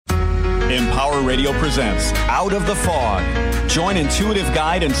Empower Radio presents Out of the Fog. Join intuitive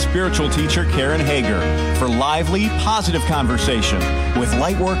guide and spiritual teacher Karen Hager for lively, positive conversation with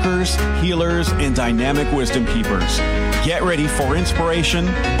lightworkers, healers, and dynamic wisdom keepers. Get ready for inspiration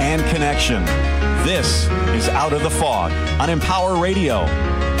and connection. This is Out of the Fog on Empower Radio.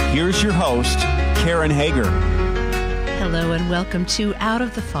 Here's your host, Karen Hager. Hello and welcome to Out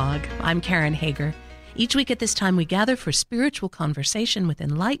of the Fog. I'm Karen Hager. Each week at this time, we gather for spiritual conversation with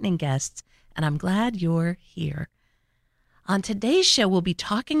enlightening guests, and I'm glad you're here. On today's show, we'll be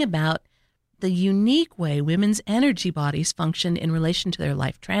talking about the unique way women's energy bodies function in relation to their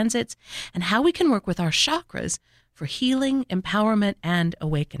life transits and how we can work with our chakras for healing, empowerment, and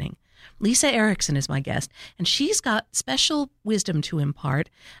awakening. Lisa Erickson is my guest, and she's got special wisdom to impart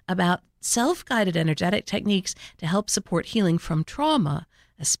about self-guided energetic techniques to help support healing from trauma,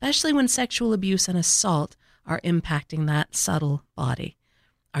 especially when sexual abuse and assault are impacting that subtle body.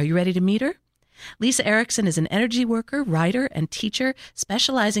 Are you ready to meet her? Lisa Erickson is an energy worker, writer, and teacher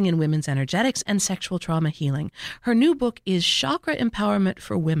specializing in women's energetics and sexual trauma healing. Her new book is Chakra Empowerment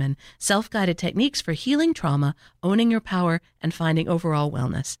for Women, Self-Guided Techniques for Healing Trauma, Owning Your Power, and Finding Overall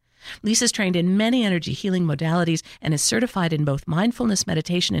Wellness. Lisa's trained in many energy healing modalities and is certified in both mindfulness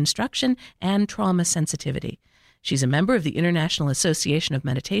meditation instruction and trauma sensitivity. She's a member of the International Association of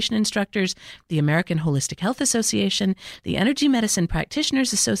Meditation Instructors, the American Holistic Health Association, the Energy Medicine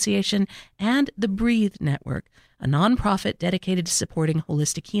Practitioners Association, and the Breathe Network, a nonprofit dedicated to supporting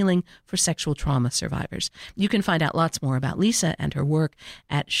holistic healing for sexual trauma survivors. You can find out lots more about Lisa and her work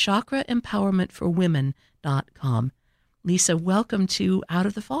at chakraempowermentforwomen.com. Lisa, welcome to Out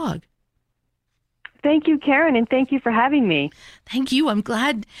of the Fog. Thank you, Karen, and thank you for having me. Thank you. I'm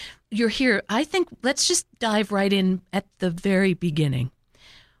glad you're here. I think let's just dive right in at the very beginning.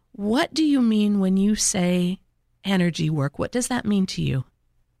 What do you mean when you say energy work? What does that mean to you?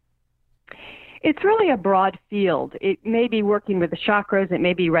 It's really a broad field. It may be working with the chakras. It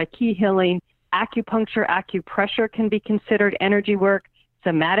may be Reiki healing. Acupuncture, acupressure can be considered energy work,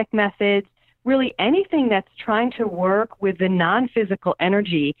 somatic methods, really anything that's trying to work with the non-physical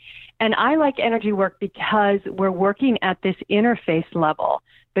energy. And I like energy work because we're working at this interface level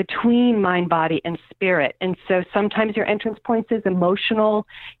between mind, body, and spirit. And so sometimes your entrance point is emotional.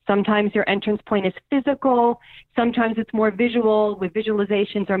 Sometimes your entrance point is physical. Sometimes it's more visual with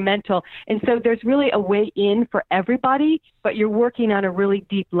visualizations or mental. And so there's really a way in for everybody, but you're working on a really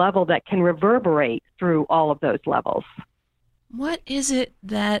deep level that can reverberate through all of those levels. What is it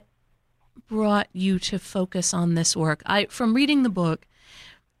that brought you to focus on this work? From reading the book,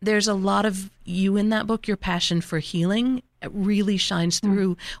 there's a lot of you in that book. Your passion for healing really shines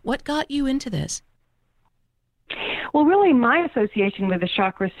through. What got you into this? Well, really, my association with the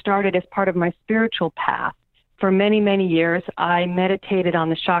chakras started as part of my spiritual path. For many, many years, I meditated on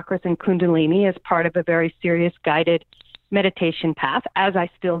the chakras and Kundalini as part of a very serious guided meditation path, as I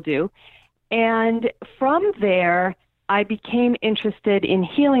still do. And from there, I became interested in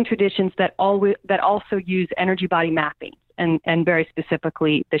healing traditions that also use energy body mapping and very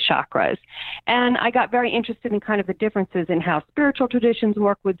specifically the chakras. And I got very interested in kind of the differences in how spiritual traditions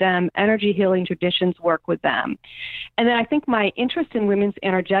work with them, energy healing traditions work with them. And then I think my interest in women's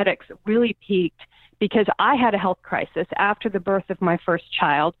energetics really peaked because I had a health crisis after the birth of my first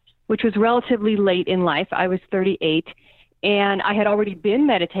child, which was relatively late in life. I was 38. And I had already been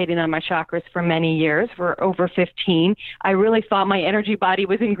meditating on my chakras for many years, for over 15. I really thought my energy body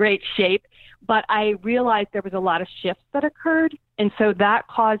was in great shape, but I realized there was a lot of shifts that occurred. And so that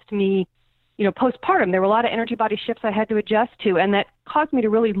caused me, postpartum, there were a lot of energy body shifts I had to adjust to. And that caused me to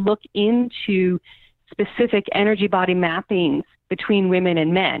really look into specific energy body mappings between women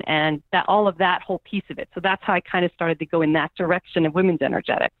and men and all of that whole piece of it. So that's how I kind of started to go in that direction of women's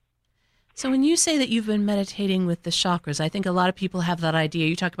energetics. So when you say that you've been meditating with the chakras, I think a lot of people have that idea.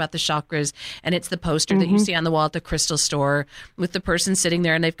 You talk about the chakras, and it's the poster that you see on the wall at the crystal store with the person sitting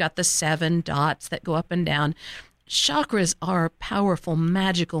there, and they've got the 7 dots that go up and down. Chakras are powerful,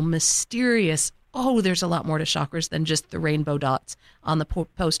 magical, mysterious. Oh, there's a lot more to chakras than just the rainbow dots on the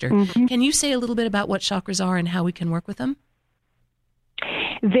poster. Can you say a little bit about what chakras are and how we can work with them?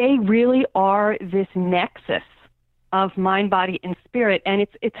 They really are this nexus of mind, body, and spirit. And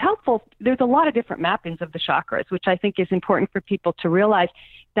it's helpful. There's a lot of different mappings of the chakras, which I think is important for people to realize.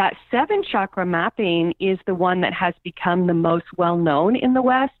 That 7 chakra mapping is the one that has become the most well-known in the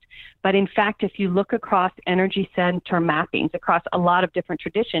West. But in fact, if you look across energy center mappings across a lot of different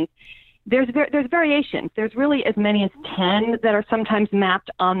traditions, there's variations. There's really as many as 10 that are sometimes mapped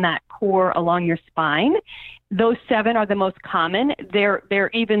on that core along your spine. Those 7 are the most common. They're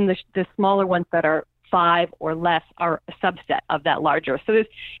even the smaller ones that are 5 or less are a subset of that larger. So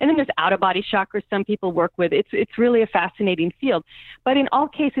then there's out-of-body chakras some people work with. It's really a fascinating field. But in all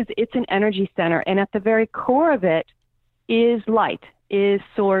cases, it's an energy center. And at the very core of it is light, is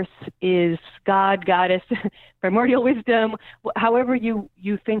source, is God, goddess, primordial wisdom, however you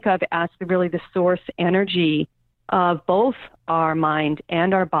think of as really the source energy of both our mind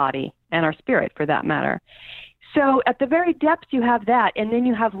and our body and our spirit, for that matter. So at the very depths, you have that, and then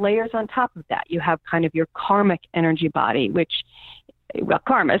you have layers on top of that. You have kind of your karmic energy body, which,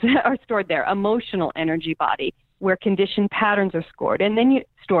 karmas are stored there, emotional energy body, where conditioned patterns are stored. And then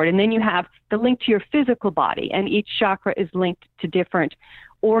you have the link to your physical body, and each chakra is linked to different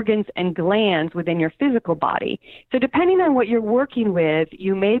organs and glands within your physical body. So depending on what you're working with,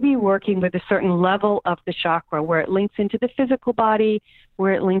 you may be working with a certain level of the chakra where it links into the physical body,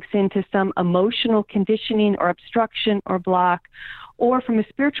 where it links into some emotional conditioning or obstruction or block. Or from a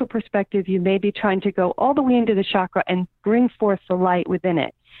spiritual perspective, you may be trying to go all the way into the chakra and bring forth the light within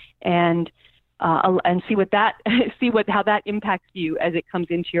it, and see how that impacts you as it comes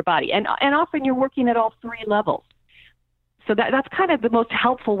into your body. And often you're working at all 3 levels. So that's kind of the most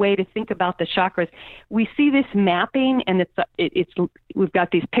helpful way to think about the chakras. We see this mapping, and we've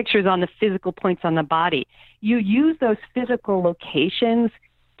got these pictures on the physical points on the body. You use those physical locations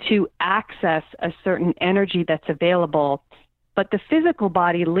to access a certain energy that's available, but the physical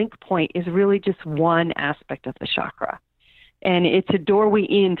body link point is really just one aspect of the chakra, and it's a doorway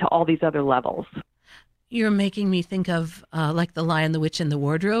into all these other levels. You're making me think of like The Lion, the Witch, and the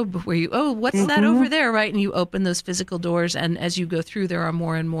Wardrobe, where what's that over there, right? And you open those physical doors, and as you go through, there are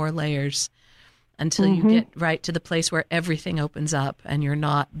more and more layers until you get right to the place where everything opens up and you're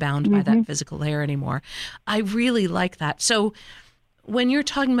not bound by that physical layer anymore. I really like that. So when you're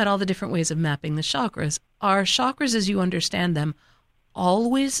talking about all the different ways of mapping the chakras, are chakras, as you understand them,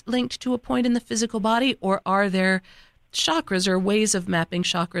 always linked to a point in the physical body, or are there chakras or ways of mapping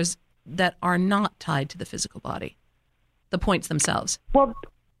chakras that are not tied to the physical body, the points themselves? Well,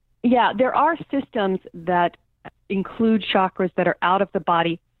 yeah, there are systems that include chakras that are out of the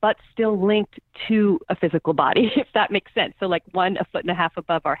body, but still linked to a physical body, if that makes sense. So like 1.5 feet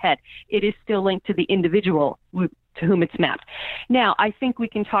above our head, it is still linked to the individual to whom it's mapped. Now, I think we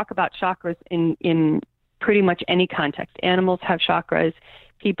can talk about chakras in pretty much any context. Animals have chakras.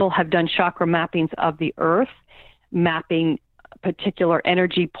 People have done chakra mappings of the earth, mapping particular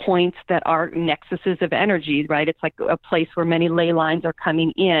energy points that are nexuses of energy, right? It's like a place where many ley lines are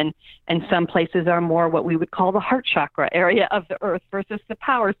coming in, and some places are more what we would call the heart chakra area of the earth versus the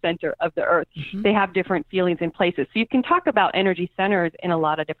power center of the earth. They have different feelings in places. So you can talk about energy centers in a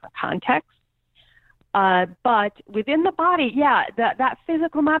lot of different contexts. But within the body, that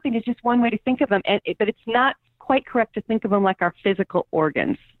physical mapping is just one way to think of them, but it's not quite correct to think of them like our physical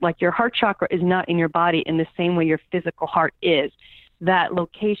organs. Like your heart chakra is not in your body in the same way your physical heart is. That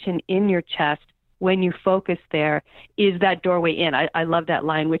location in your chest, when you focus there, is that doorway in. I love that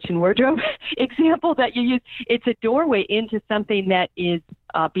Lion, Witch, and Wardrobe example that you use. It's a doorway into something that is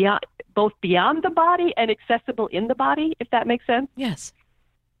beyond the body and accessible in the body, if that makes sense. Yes.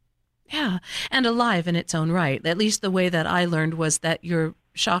 Yeah, and alive in its own right. At least the way that I learned was that your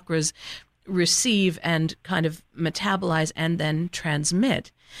chakras receive and kind of metabolize and then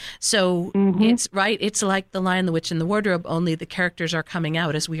transmit. So it's like the Lion, the Witch, and the Wardrobe, only the characters are coming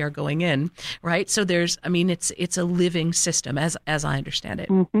out as we are going in, right? So it's a living system as I understand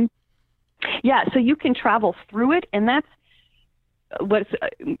it. Yeah, so you can travel through it, and that's what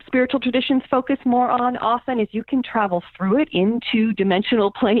spiritual traditions focus more on often, is you can travel through it into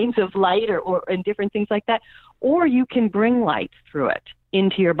dimensional planes of light or and different things like that, or you can bring light through it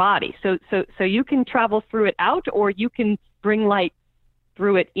into your body. So you can travel through it out, or you can bring light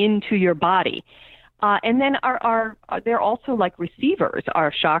through it into your body. And then they're also like receivers,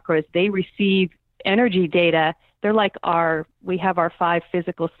 our chakras. They receive energy data. They're like we have our 5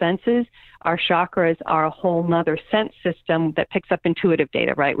 physical senses. Our chakras are a whole nother sense system that picks up intuitive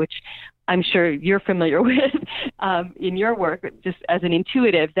data, right? Which I'm sure you're familiar with in your work, just as an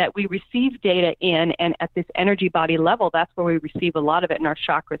intuitive, that we receive data in, and at this energy body level, that's where we receive a lot of it, and our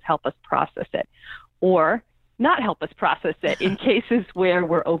chakras help us process it, or not help us process it in cases where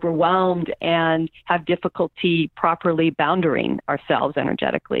we're overwhelmed and have difficulty properly boundarying ourselves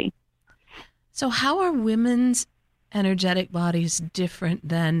energetically. So how are women's energetic bodies different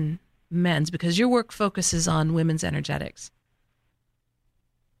than men's? Because your work focuses on women's energetics.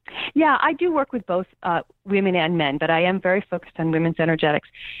 Yeah, I do work with both women and men, but I am very focused on women's energetics.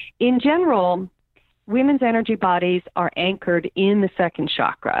 In general, women's energy bodies are anchored in the second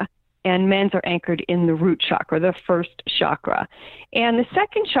chakra. and men's are anchored in the root chakra, the first chakra. And the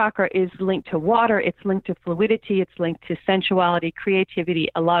second chakra is linked to water, it's linked to fluidity, it's linked to sensuality, creativity,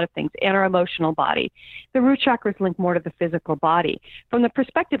 a lot of things, and our emotional body. The root chakra is linked more to the physical body. From the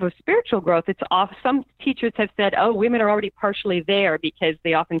perspective of spiritual growth, it's off. Some teachers have said, oh, women are already partially there, because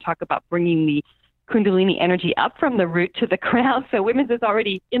they often talk about bringing the Kundalini energy up from the root to the crown. So women's is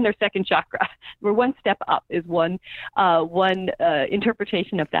already in their second chakra. We're one step up is one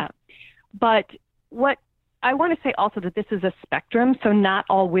interpretation of that. But what I want to say also that this is a spectrum, so not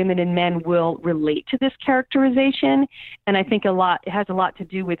all women and men will relate to this characterization. And I think it has a lot to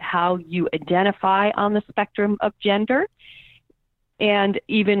do with how you identify on the spectrum of gender. And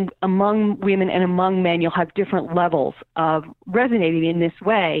even among women and among men, you'll have different levels of resonating in this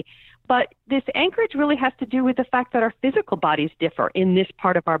way. But this anchorage really has to do with the fact that our physical bodies differ in this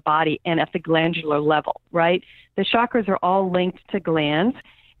part of our body and at the glandular level, right? The chakras are all linked to glands.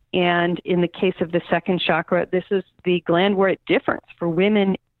 And in the case of the second chakra, this is the gland where it differs. For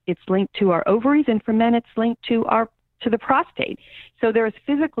women, it's linked to our ovaries, and for men, it's linked to the prostate. So there's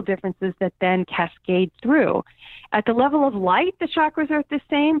physical differences that then cascade through. At the level of light, the chakras are the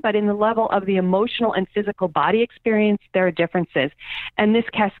same, but in the level of the emotional and physical body experience, there are differences. And this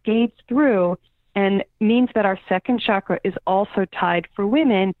cascades through and means that our second chakra is also tied for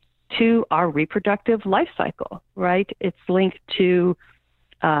women to our reproductive life cycle, right? It's linked to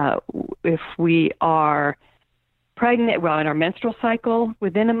if we are pregnant, well, in our menstrual cycle,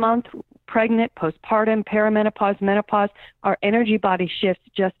 within a month, pregnant, postpartum, perimenopause, menopause, our energy body shifts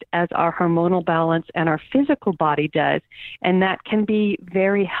just as our hormonal balance and our physical body does. And that can be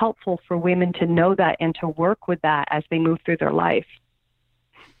very helpful for women to know that and to work with that as they move through their life.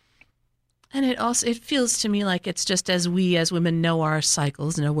 And it feels to me like it's just as we as women know our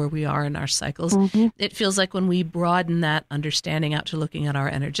cycles, know where we are in our cycles, it feels like when we broaden that understanding out to looking at our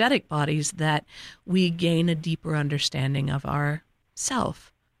energetic bodies, that we gain a deeper understanding of our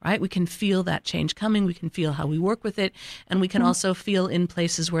self, right? We can feel that change coming. We can feel how we work with it. And we can also feel in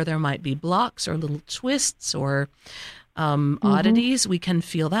places where there might be blocks or little twists or oddities, we can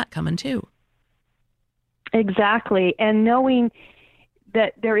feel that coming too. Exactly. And knowing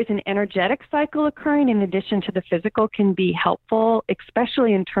that there is an energetic cycle occurring in addition to the physical can be helpful,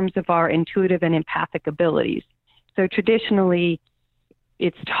 especially in terms of our intuitive and empathic abilities. So traditionally,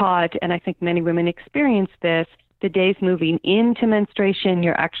 it's taught, and I think many women experience this, the days moving into menstruation,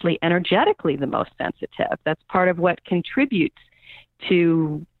 you're actually energetically the most sensitive. That's part of what contributes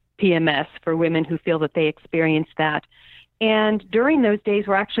to PMS for women who feel that they experience that. And during those days,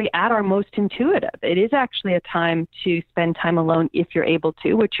 we're actually at our most intuitive. It is actually a time to spend time alone if you're able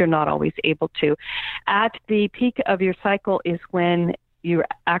to, which you're not always able to. At the peak of your cycle is when you're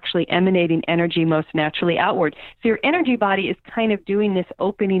actually emanating energy most naturally outward. So your energy body is kind of doing this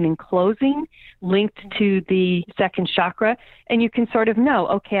opening and closing linked to the second chakra. And you can sort of know,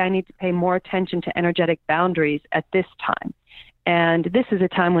 okay, I need to pay more attention to energetic boundaries at this time. And this is a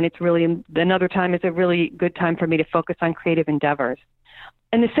time when another time is a really good time for me to focus on creative endeavors.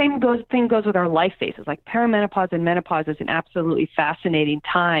 And the same thing goes with our life phases. Like perimenopause and menopause is an absolutely fascinating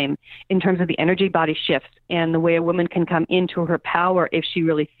time in terms of the energy body shifts and the way a woman can come into her power if she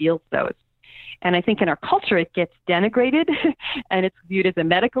really feels those. And I think in our culture, it gets denigrated and it's viewed as a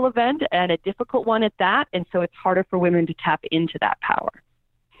medical event and a difficult one at that. And so it's harder for women to tap into that power.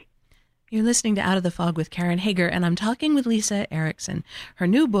 You're listening to Out of the Fog with Karen Hager, and I'm talking with Lisa Erickson. Her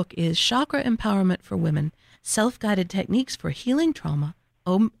new book is Chakra Empowerment for Women, Self-Guided Techniques for Healing Trauma,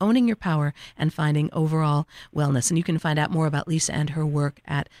 Owning Your Power, and Finding Overall Wellness. And you can find out more about Lisa and her work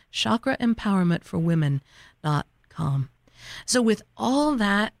at chakraempowermentforwomen.com. So with all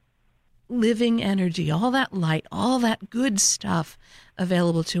that living energy, all that light, all that good stuff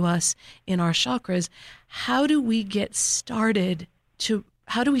available to us in our chakras, how do we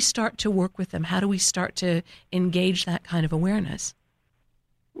start to work with them? How do we start to engage that kind of awareness?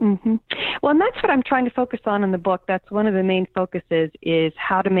 Mm-hmm. Well, and that's what I'm trying to focus on in the book. That's one of the main focuses, is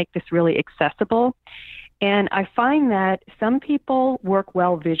how to make this really accessible. And I find that some people work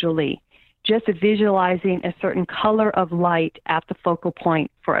well visually. Just visualizing a certain color of light at the focal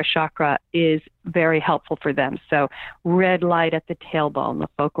point for a chakra is very helpful for them. So red light at the tailbone, the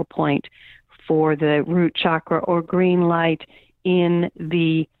focal point for the root chakra, or green light in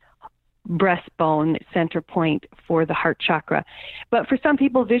the breastbone center point for the heart chakra. But for some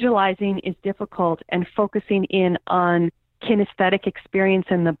people, visualizing is difficult, and focusing in on kinesthetic experience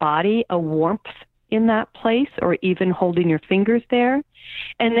in the body, a warmth in that place, or even holding your fingers there.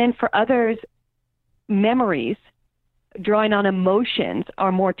 And then for others, memories, drawing on emotions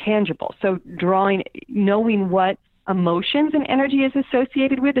are more tangible. So knowing what emotions and energy is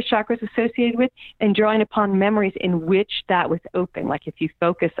associated with, the chakras associated with, and drawing upon memories in which that was open. Like if you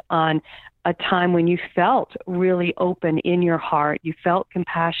focus on a time when you felt really open in your heart, you felt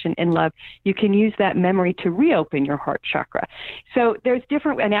compassion and love, you can use that memory to reopen your heart chakra. So there's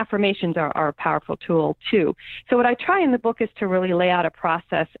different, and affirmations are a powerful tool too. So what I try in the book is to really lay out a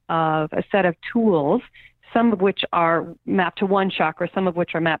process of a set of tools, some of which are mapped to one chakra, some of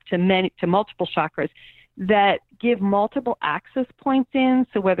which are mapped to multiple chakras, that give multiple access points in.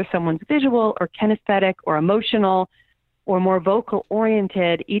 So whether someone's visual or kinesthetic or emotional or more vocal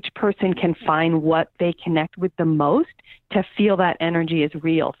oriented, each person can find what they connect with the most to feel that energy is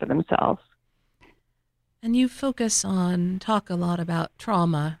real for themselves. And you talk a lot about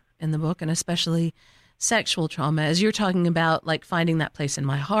trauma in the book, and especially sexual trauma, as you're talking about, like finding that place in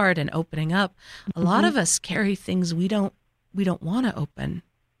my heart and opening up. A lot of us carry things we don't want to open,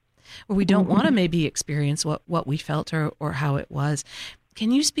 or we don't want to maybe experience what we felt or how it was. Can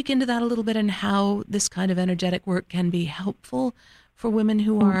you speak into that a little bit, and how this kind of energetic work can be helpful for women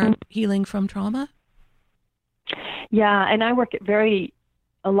who are healing from trauma? Yeah, and I work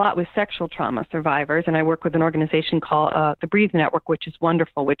a lot with sexual trauma survivors, and I work with an organization called the Breathe Network, which is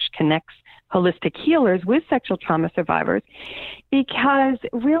wonderful, which connects holistic healers with sexual trauma survivors, because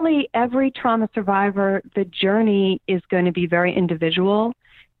really every trauma survivor, the journey is going to be very individual.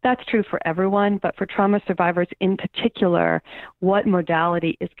 That's true for everyone, but for trauma survivors in particular, what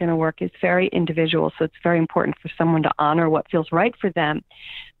modality is going to work is very individual, so it's very important for someone to honor what feels right for them.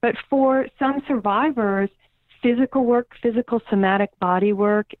 But for some survivors, physical work, physical somatic body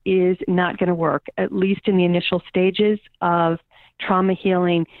work is not going to work, at least in the initial stages of trauma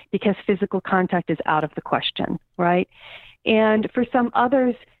healing, because physical contact is out of the question, right? And for some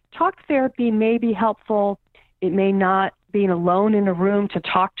others, talk therapy may be helpful. It may not. Being alone in a room to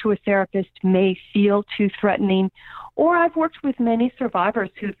talk to a therapist may feel too threatening. Or I've worked with many survivors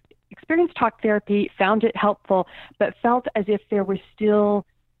who've experienced talk therapy, found it helpful, but felt as if there were still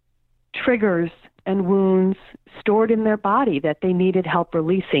triggers and wounds stored in their body that they needed help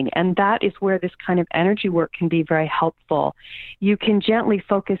releasing. And that is where this kind of energy work can be very helpful. You can gently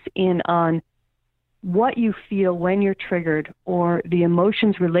focus in on what you feel when you're triggered, or the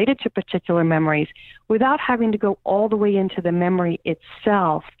emotions related to particular memories, without having to go all the way into the memory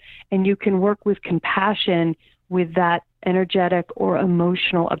itself. And you can work with compassion with that energetic or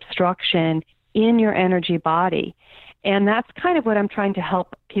emotional obstruction in your energy body. And that's kind of what I'm trying to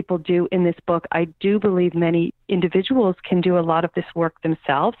help people do in this book. I do believe many individuals can do a lot of this work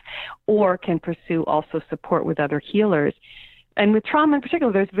themselves, or can pursue also support with other healers. And with trauma in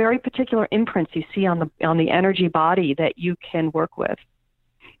particular, there's very particular imprints you see on the energy body that you can work with.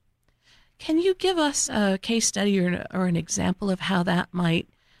 Can you give us a case study or an example of how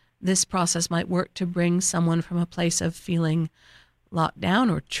this process might work to bring someone from a place of feeling locked down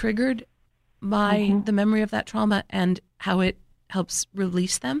or triggered by the memory of that trauma, and how it helps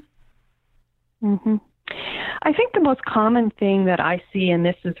release them? I think the most common thing that I see, and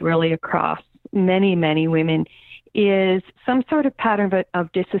this is really across many, many women, is some sort of pattern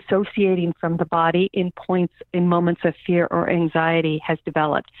of disassociating from the body in moments of fear or anxiety has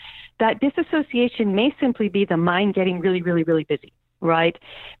developed. That disassociation may simply be the mind getting really, really, really busy, right?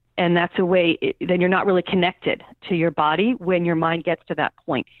 And that's a way, then you're not really connected to your body when your mind gets to that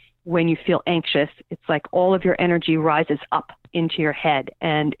point. When you feel anxious, it's like all of your energy rises up into your head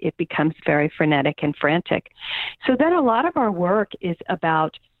and it becomes very frenetic and frantic. So then a lot of our work is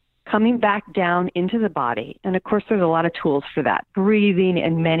about coming back down into the body. And of course, there's a lot of tools for that, breathing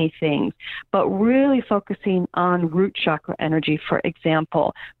and many things, but really focusing on root chakra energy, for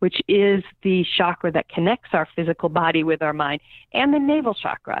example, which is the chakra that connects our physical body with our mind, and the navel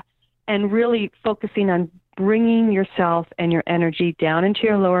chakra, and really focusing on bringing yourself and your energy down into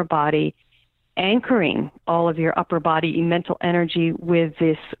your lower body, anchoring all of your upper body mental energy with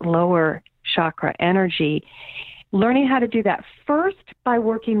this lower chakra energy. Learning how to do that first by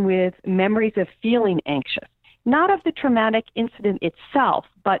working with memories of feeling anxious, not of the traumatic incident itself,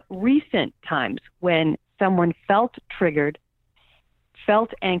 but recent times when someone felt triggered,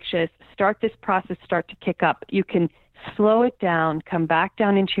 felt anxious, start this process, start to kick up. You can slow it down, come back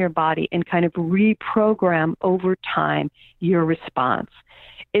down into your body, and kind of reprogram over time your response.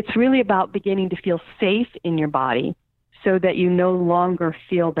 It's really about beginning to feel safe in your body, so that you no longer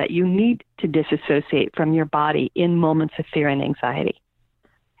feel that you need to disassociate from your body in moments of fear and anxiety.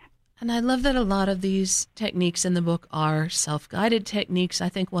 And I love that a lot of these techniques in the book are self-guided techniques. I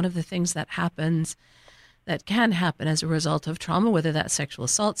think one of the things that can happen as a result of trauma, whether that's sexual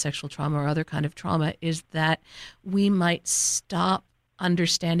assault, sexual trauma, or other kind of trauma, is that we might stop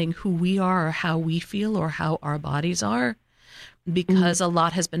understanding who we are or how we feel or how our bodies are, because a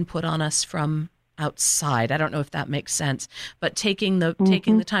lot has been put on us from outside. I don't know if that makes sense, but taking the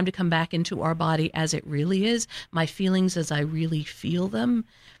time to come back into our body as it really is, my feelings as I really feel them,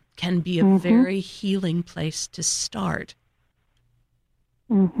 can be a very healing place to start.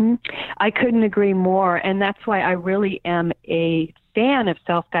 I couldn't agree more, and that's why I really am a fan of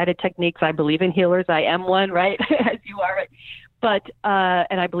self-guided techniques. I believe in healers. I am one, right? As you are. But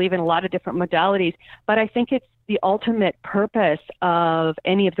and I believe in a lot of different modalities. But I think it's the ultimate purpose of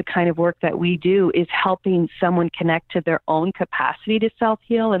any of the kind of work that we do is helping someone connect to their own capacity to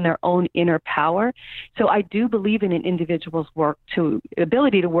self-heal and their own inner power. So I do believe in an individual's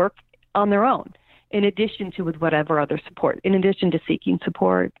ability to work on their own, in addition to with whatever other support, in addition to seeking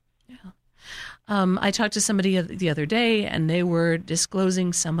support. Yeah. I talked to somebody the other day, and they were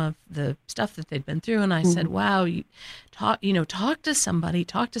disclosing some of the stuff that they'd been through. And I said, wow, talk to somebody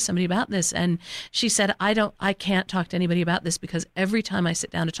about this. And she said, I can't talk to anybody about this because every time I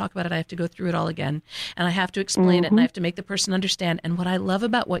sit down to talk about it, I have to go through it all again. And I have to explain it, and I have to make the person understand. And what I love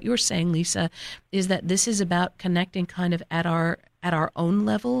about what you're saying, Lisa, is that this is about connecting kind of at our own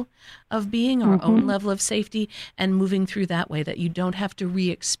level of being, our own level of safety, and moving through that way, that you don't have to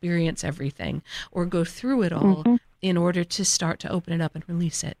re-experience everything or go through it all in order to start to open it up and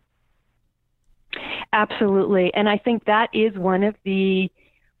release it. Absolutely. And I think that is one of the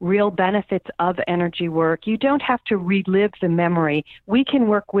real benefits of energy work. You don't have to relive the memory. We can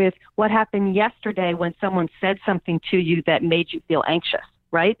work with what happened yesterday when someone said something to you that made you feel anxious,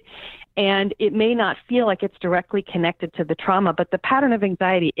 right? And it may not feel like it's directly connected to the trauma, but the pattern of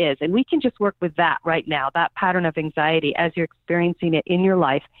anxiety is. And we can just work with that right now, that pattern of anxiety as you're experiencing it in your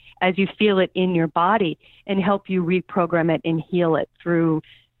life, as you feel it in your body, and help you reprogram it and heal it through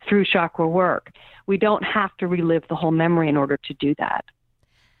chakra work. We don't have to relive the whole memory in order to do that.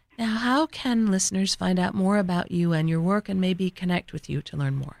 Now, how can listeners find out more about you and your work and maybe connect with you to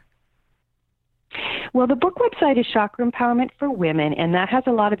learn more? Well, the book website is Chakra Empowerment for Women, and that has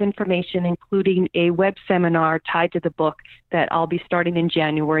a lot of information, including a web seminar tied to the book that I'll be starting in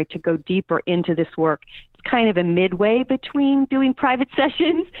January to go deeper into this work. It's kind of a midway between doing private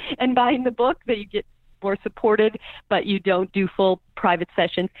sessions and buying the book, that you get more supported, but you don't do full private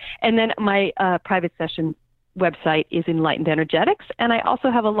sessions. And then my private session website is Enlightened Energetics, and I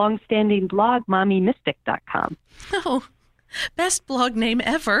also have a long-standing blog, mommymystic.com. Oh, best blog name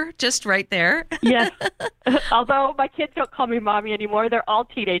ever, just right there. Yes. Although my kids don't call me mommy anymore. They're all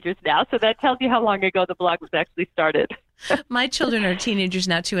teenagers now. So that tells you how long ago the blog was actually started. My children are teenagers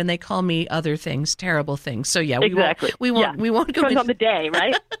now too, and they call me other things, terrible things. So yeah, exactly. We won't go. Depends on the day,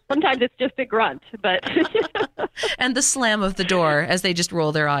 right? Sometimes it's just a grunt, but and the slam of the door as they just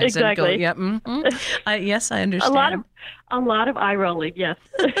roll their eyes and go, "Yeah, yes, I understand." A lot of eye rolling, yes.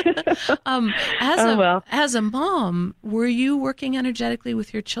 As a mom, were you working energetically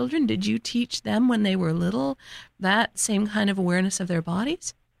with your children? Did you teach them when they were little that same kind of awareness of their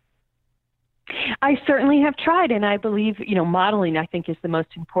bodies? I certainly have tried, and I believe, modeling, I think, is the most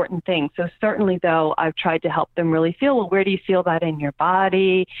important thing. So certainly, though, I've tried to help them really feel, well, where do you feel that in your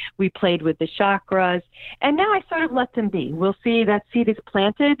body? We played with the chakras, and now I sort of let them be. We'll see, that seed is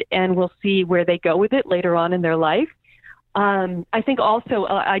planted, and we'll see where they go with it later on in their life. I think also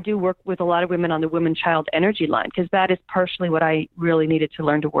I do work with a lot of women on the woman-child energy line, because that is partially what I really needed to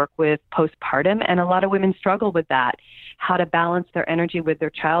learn to work with postpartum, and a lot of women struggle with that, how to balance their energy with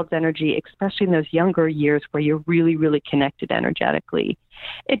their child's energy, especially in those younger years where you're really, really connected energetically.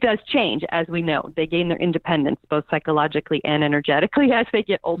 It does change, as we know. They gain their independence both psychologically and energetically as they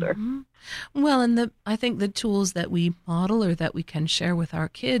get older. Mm-hmm. Well, and I think the tools that we model or that we can share with our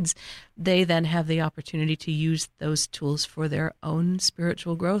kids, they then have the opportunity to use those tools for their own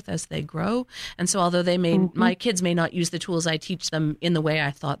spiritual growth as they grow. And so although my kids may not use the tools I teach them in the way I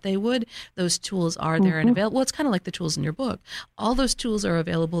thought they would, those tools are there and available. Well, it's kind of like the tools in your book. All those tools are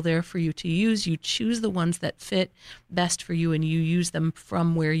available there for you to use. You choose the ones that fit best for you, and you use them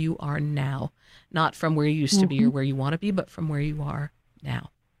from where you are now, not from where you used to be or where you want to be, but from where you are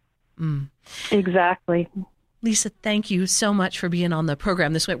now. Exactly. Lisa, thank you so much for being on the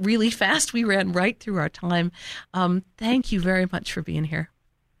program. This went really fast. We ran right through our time. Thank you very much for being here.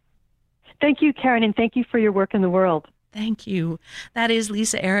 Thank you, Karen, and thank you for your work in the world. Thank you. That is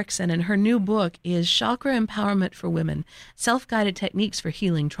Lisa Erickson, and her new book is Chakra Empowerment for Women, Self-Guided Techniques for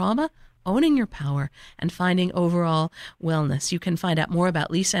Healing Trauma, owning your power, and finding overall wellness. You can find out more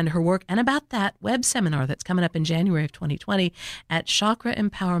about Lisa and her work and about that web seminar that's coming up in January of 2020 at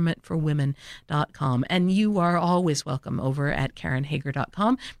chakraempowermentforwomen.com. And you are always welcome over at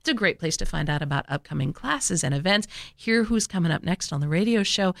KarenHager.com. It's a great place to find out about upcoming classes and events, hear who's coming up next on the radio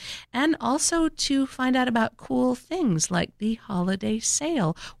show, and also to find out about cool things like the holiday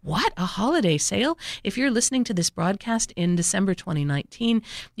sale. What? A holiday sale? If you're listening to this broadcast in December 2019,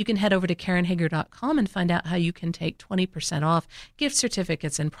 you can head over to KarenHager.com and find out how you can take 20% off gift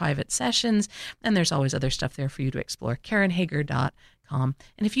certificates and private sessions. And there's always other stuff there for you to explore. KarenHager.com.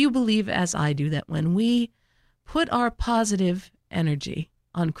 And if you believe, as I do, that when we put our positive energy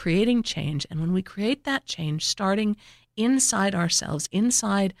on creating change, and when we create that change starting inside ourselves,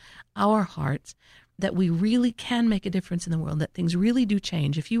 inside our hearts, that we really can make a difference in the world, that things really do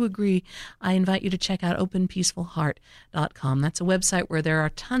change. If you agree, I invite you to check out openpeacefulheart.com. That's a website where there are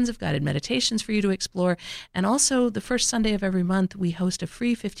tons of guided meditations for you to explore. And also, the first Sunday of every month, we host a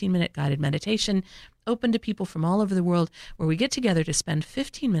free 15-minute guided meditation open to people from all over the world, where we get together to spend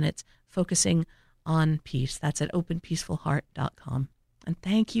 15 minutes focusing on peace. That's at openpeacefulheart.com. And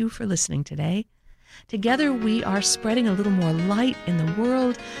thank you for listening today. Together, we are spreading a little more light in the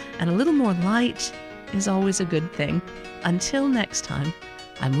world, and a little more light is always a good thing. Until next time,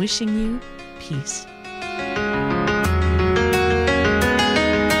 I'm wishing you peace.